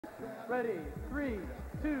Ready, 3,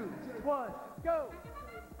 2, 1, go!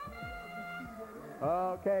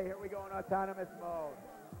 Okay, here we go in autonomous mode.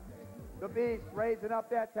 The Beast raising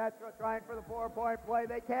up that Tetra, trying for the 4-point play.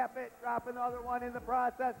 They cap it, dropping the other one in the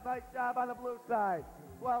process. Nice job on the blue side.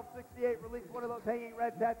 1268 released one of those hanging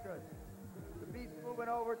red Tetras. The Beast moving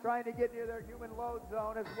over, trying to get near their human load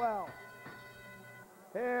zone as well.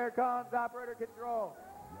 Here comes operator control.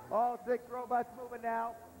 All 6 robots moving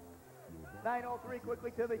now. 903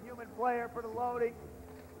 quickly to the human player for the loading.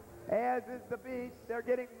 As is the Beast. They're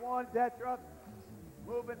getting 1 Tetra.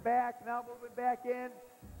 Moving back, now moving back in.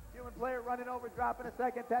 Human player running over, dropping a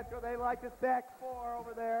second Tetra. They like to stack 4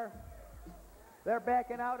 over there. They're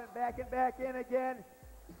backing out and backing back in again.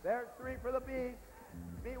 There's 3 for the Beast.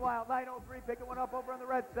 Meanwhile, 903 picking one up over on the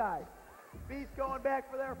red side. Beast going back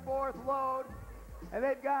for their 4th load, and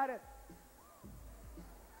they've got it.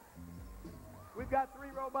 We've got 3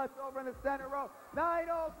 robots over in the center row.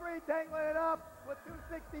 903 tangling it up with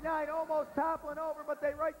 269, almost toppling over, but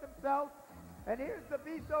they right themselves. And here's the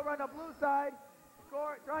Beast over on the blue side,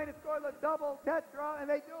 trying to score the double Tetra, and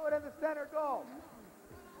they do it in the center goal.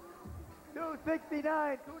 269,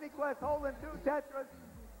 CooneyQuest holding 2 Tetras,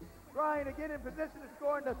 trying to get in position to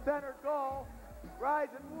score in the center goal,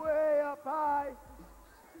 rising way up high,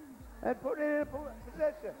 and putting it in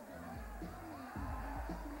position.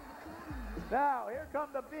 Now, here come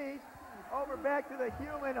the Beast, over back to the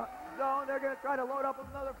human zone. They're going to try to load up with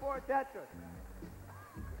another 4 Tetras.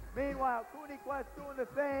 Meanwhile, CooneyQuest doing the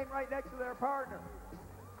same right next to their partner.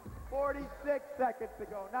 46 seconds to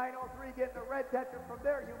go. 903 getting a red Tetra from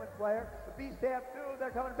their human player. The Beast have 2.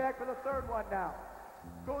 They're coming back for the 3rd one now.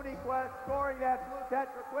 CooneyQuest scoring that blue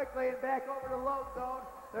Tetra quickly and back over the load zone.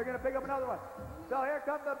 They're going to pick up another one. So here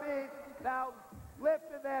comes the Beast. Now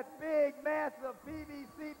lifting that big, massive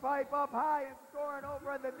PVC pipe up high and scoring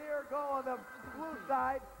over on the near goal on the blue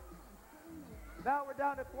side. Now we're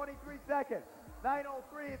down to 23 seconds.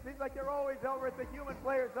 903, it seems like they're always over at the human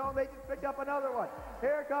player zone. They just picked up another one.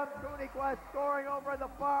 Here comes CooneyQuest scoring over in the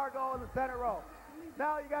far goal in the center row.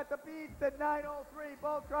 Now you got the Beast and 903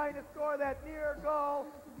 both trying to score that near goal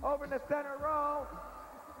over in the center row.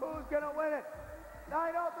 Who's going to win it?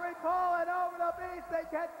 903 pulling over the Beast. They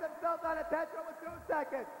catch themselves on a Tetra with 2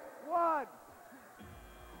 seconds. 1.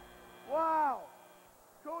 Wow.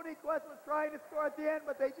 CooneyQuest was trying to score at the end,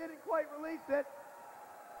 but they didn't quite release it.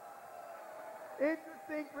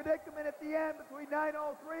 Interesting predicament at the end between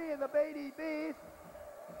 903 and the Beatty Beast.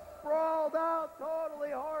 Sprawled out, totally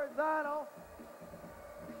horizontal.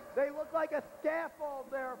 They look like a scaffold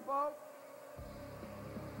there, folks.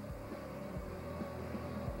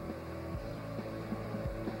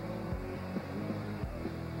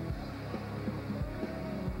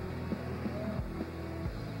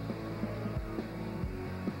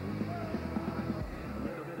 A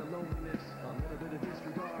little bit of loneliness, a little bit of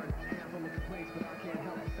disregard. Full of complaints, but I can't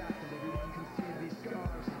help the fact that everyone can see these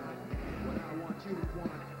scars. What I want you to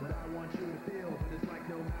want, what I want you to feel. But it's like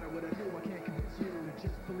no matter what I do, I can't convince you to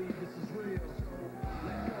just believe this is real. So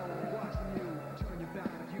let go of watching you turn your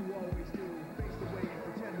back like you always do. Face away and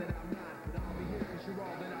pretend that I'm not, but I'll be here cause you're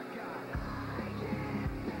all that I got. I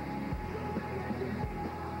can't stand the way I did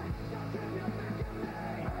before. Don't turn your back on me.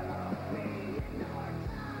 I won't be ignored.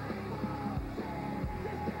 Time won't stand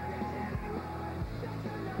this damage anymore. Don't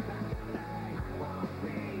turn your back on me. I won't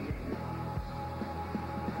be ignored.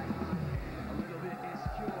 A little bit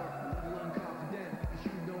insecure, a little unconfident, cause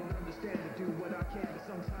you don't understand to do what I can, but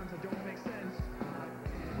sometimes I don't make sense.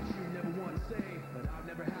 What you never want to say, but I've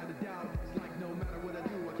never had a doubt. It's like no matter what I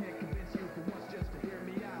do, I can't convince you for once just to hear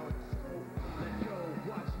me out. So let go,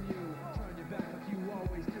 watching you turn your back like you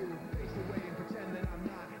always do. Face away and pretend that I'm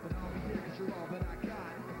not, but I'll be here cause you're all that I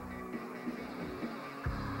got.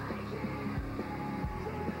 I can't stand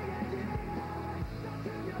the way I did before. Don't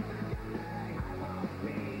turn your back on me. I won't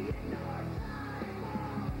be ignored. Time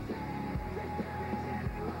won't stand this damage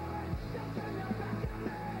anymore. Don't turn your back on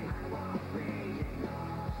me. I won't be ignored.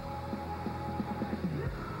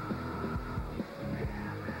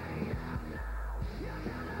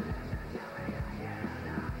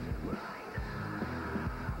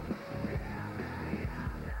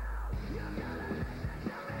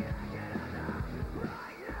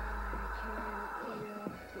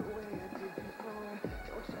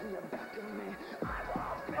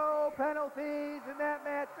 No penalties in that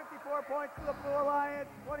match. 54 points for the Blue Alliance,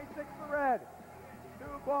 26 for Red. 2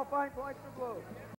 qualifying points for Blue.